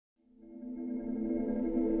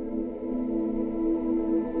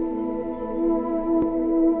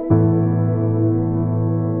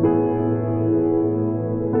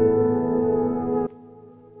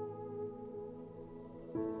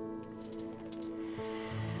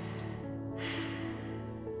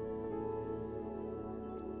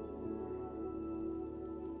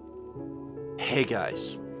Hey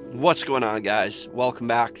guys, what's going on guys? Welcome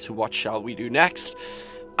back to What Shall We Do Next?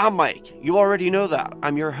 I'm Mike. You already know that.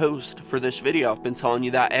 I'm your host for this video. I've been telling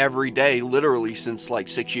you that every day, literally since like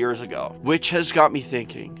 6 years ago. Which has got me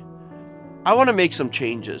thinking. I want to make some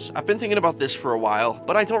changes. I've been thinking about this for a while,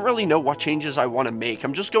 but I don't really know what changes I want to make.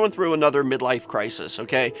 I'm just going through another midlife crisis,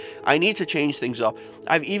 okay? I need to change things up.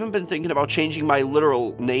 I've even been thinking about changing my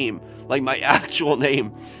literal name, like my actual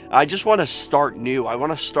name. I just want to start new. I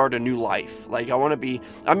want to start a new life. Like I want to be,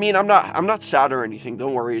 I'm not sad or anything.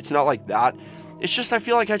 Don't worry. It's not like that. It's just I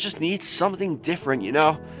feel like I just need something different, you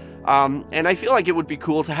know? And I feel like it would be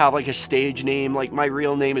cool to have like a stage name. Like my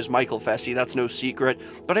real name is Michael Fessy, that's no secret,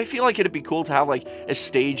 but I feel like it'd be cool to have like a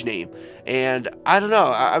stage name. And I don't know,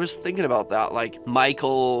 I was thinking about that, like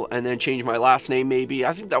Michael, and then change my last name maybe.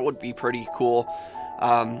 I think that would be pretty cool.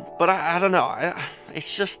 But I don't know,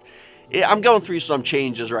 it's just, I'm going through some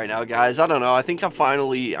changes right now, guys. I don't know, I think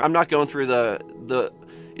I'm not going through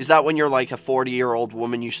is that when you're like a 40-year-old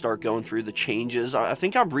woman, you start going through the changes? I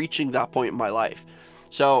think I'm reaching that point in my life.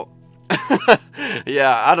 So,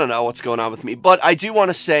 yeah, I don't know what's going on with me. But I do want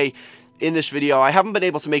to say in this video, I haven't been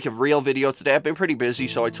able to make a real video today. I've been pretty busy,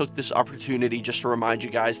 so I took this opportunity just to remind you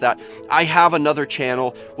guys that I have another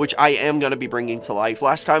channel, which I am going to be bringing to life.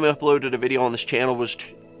 Last time I uploaded a video on this channel was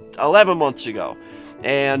 11 months ago.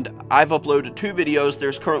 And I've uploaded 2 videos.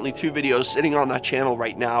 There's currently 2 videos sitting on that channel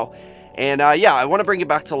right now. And yeah, I want to bring it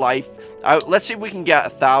back to life. Let's see if we can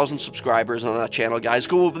get 1,000 subscribers on that channel, guys.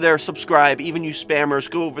 Go over there, subscribe. Even you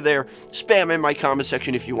spammers, go over there, spam in my comment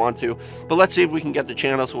section if you want to. But let's see if we can get the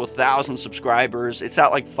channel to 1,000 subscribers. It's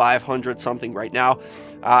at like 500 something right now.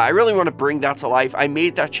 I really want to bring that to life. I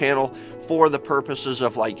made that channel for the purposes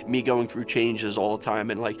of like me going through changes all the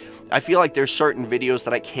time, and like I feel like there's certain videos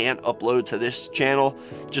that I can't upload to this channel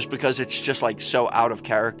just because it's just like so out of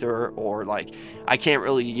character, or like I can't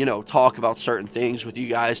really, you know, talk about certain things with you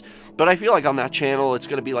guys. But I feel like on that channel it's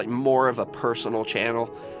going to be like more of a personal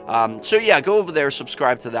channel. So yeah, go over there,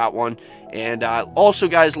 subscribe to that one. And also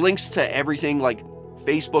guys, links to everything like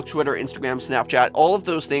Facebook, Twitter, Instagram, Snapchat, all of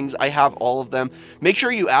those things, I have all of them. Make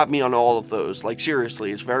sure you add me on all of those. Like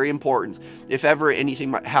seriously, it's very important. If ever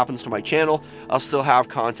anything happens to my channel, I'll still have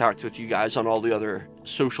contact with you guys on all the other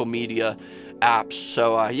social media apps.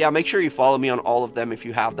 So yeah, make sure you follow me on all of them if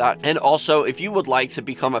you have that. And also, if you would like to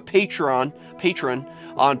become a patron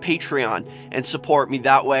on Patreon and support me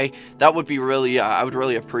that way, that would be really, I would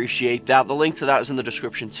really appreciate that. The link to that is in the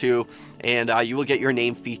description too, and you will get your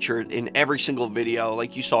name featured in every single video,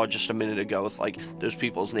 like you saw just a minute ago with like those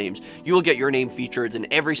people's names. You will get your name featured in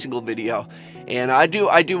every single video. And I do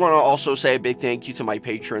want to also say a big thank you to my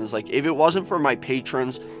patrons. Like if it wasn't for my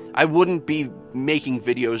patrons, I wouldn't be making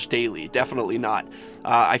videos daily. Definitely not.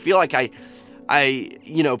 I feel like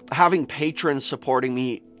you know, having patrons supporting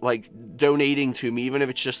me, like donating to me, even if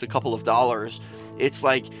it's just a couple of dollars, it's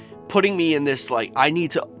like putting me in this, like, I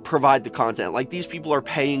need to provide the content. Like these people are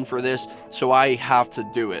paying for this, so I have to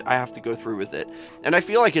do it. I have to go through with it. And I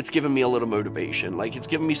feel like it's given me a little motivation. Like it's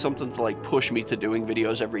given me something to like push me to doing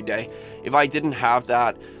videos every day. If I didn't have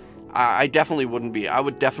that, I definitely wouldn't be. I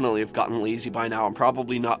would definitely have gotten lazy by now. I'm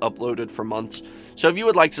probably not uploaded for months. So if you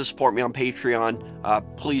would like to support me on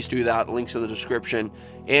Patreon, please do that. Links in the description.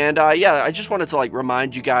 And yeah, I just wanted to like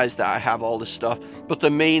remind you guys that I have all this stuff. But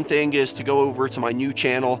the main thing is to go over to my new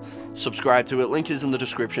channel, subscribe to it. Link is in the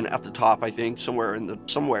description at the top, I think,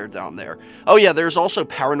 somewhere down there. Oh yeah, there's also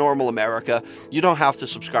Paranormal America. You don't have to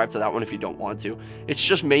subscribe to that one if you don't want to. It's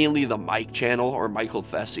just mainly the Mike channel, or Michael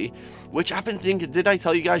Fessy, which I've been thinking, did I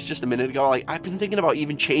tell you guys just a minute ago? Like I've been thinking about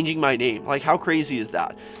even changing my name. Like how crazy is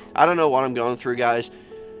that? I don't know what I'm going through, guys.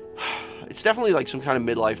 It's definitely like some kind of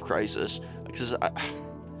midlife crisis, because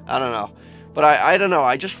I don't know. But I don't know,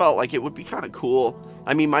 I just felt like it would be kind of cool.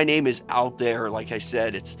 I mean, my name is out there, like I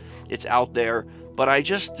said, it's out there, but I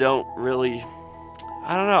just don't really,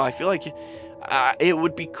 I don't know, I feel like it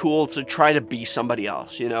would be cool to try to be somebody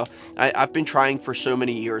else, you know? I've been trying for so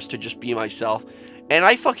many years to just be myself, and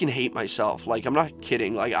I fucking hate myself. Like, I'm not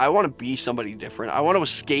kidding. Like, I want to be somebody different. I want to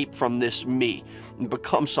escape from this me and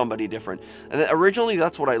become somebody different. And originally,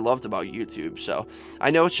 that's what I loved about YouTube. So, I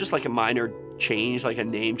know it's just like a minor change, like a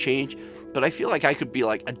name change, but I feel like I could be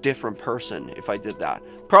like a different person if I did that.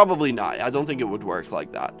 Probably not. I don't think it would work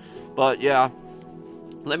like that. But yeah,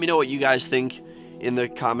 let me know what you guys think in the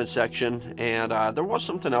comment section. And there was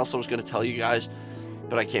something else I was going to tell you guys,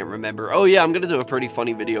 but I can't remember. Oh yeah, I'm gonna do a pretty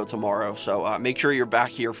funny video tomorrow, so make sure you're back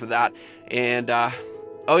here for that. And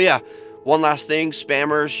oh yeah, one last thing,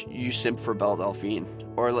 spammers, you simp for Belle Delphine,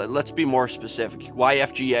 or let's be more specific,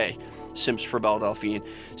 YFGA, simps for Belle Delphine.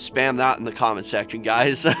 Spam that in the comment section,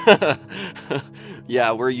 guys.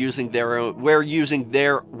 Yeah, we're using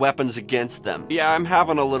their weapons against them. Yeah, I'm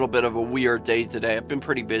having a little bit of a weird day today. I've been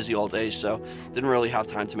pretty busy all day, so didn't really have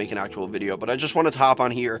time to make an actual video, but I just wanted to hop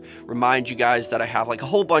on here, remind you guys that I have like a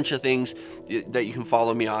whole bunch of things that you can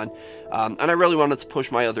follow me on. And I really wanted to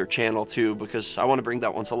push my other channel too, because I want to bring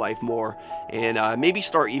that one to life more, and maybe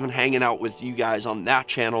start even hanging out with you guys on that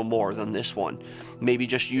channel more than this one. Maybe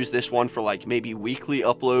just use this one for like maybe weekly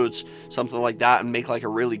uploads, something like that, and make like a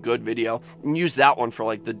really good video, and use that one for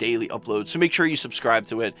like the daily uploads. So make sure you subscribe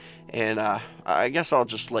to it, and I guess I'll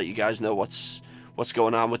just let you guys know what's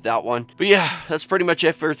going on with that one. But yeah, that's pretty much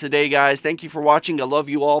it for today, guys. Thank you for watching. I love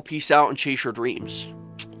you all. Peace out and chase your dreams.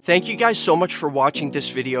 Thank you guys so much for watching this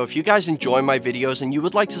video. If you guys enjoy my videos and you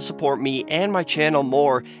would like to support me and my channel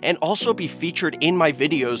more and also be featured in my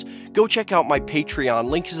videos, go check out my Patreon.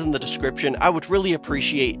 Link is in the description. I would really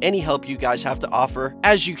appreciate any help you guys have to offer.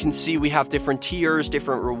 As you can see, we have different tiers,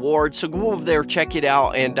 different rewards, so go over there, check it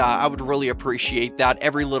out, and I would really appreciate that.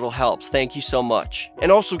 Every little helps. Thank you so much.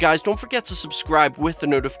 And also, guys, don't forget to subscribe with the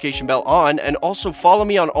notification bell on, and also follow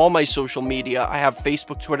me on all my social media. I have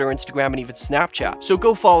Facebook, Twitter, Instagram, and even Snapchat. So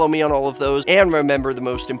go follow me on all of those, and remember the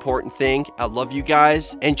most important thing: I love you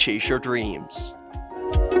guys and chase your dreams.